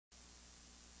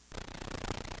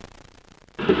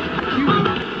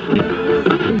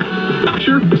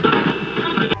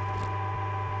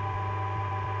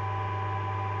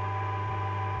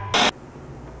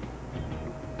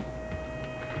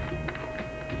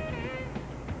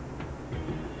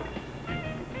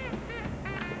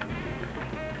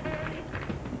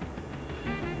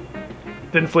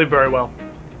Didn't sleep very well.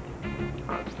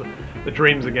 It's the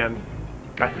dreams again.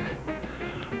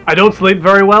 I don't sleep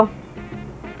very well.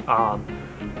 I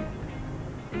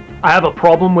have a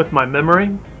problem with my memory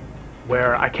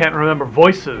where I can't remember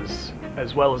voices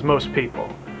as well as most people.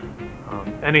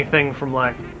 Anything from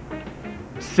like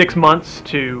 6 months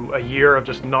to a year of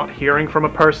just not hearing from a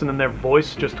person and their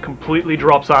voice just completely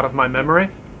drops out of my memory.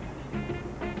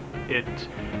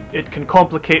 It can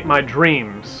complicate my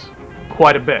dreams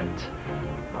quite a bit.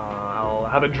 I'll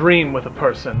have a dream with a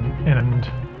person, and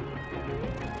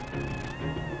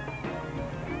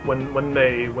when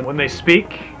they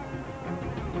speak,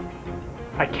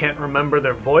 I can't remember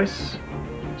their voice,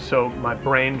 so my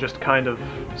brain just kind of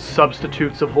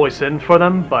substitutes a voice in for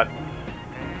them, but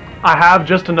I have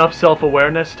just enough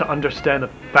self-awareness to understand that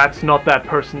that's not that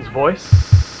person's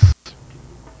voice.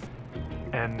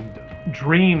 And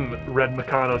dream Red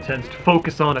Mikado tends to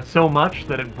focus on it so much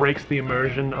that it breaks the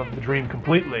immersion of the dream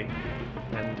completely,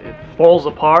 and it falls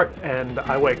apart and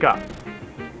I wake up.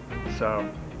 So,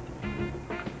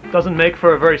 doesn't make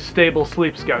for a very stable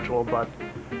sleep schedule, but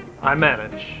I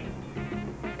manage.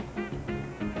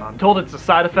 I'm told it's a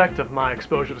side effect of my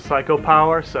exposure to psycho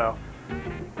power, so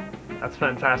that's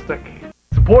fantastic.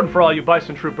 It's important for all you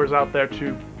Bison troopers out there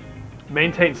to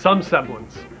maintain some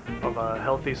semblance of a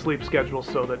healthy sleep schedule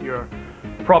so that you're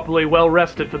properly well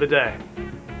rested for the day.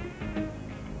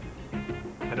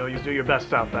 I know you do your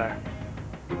best out there.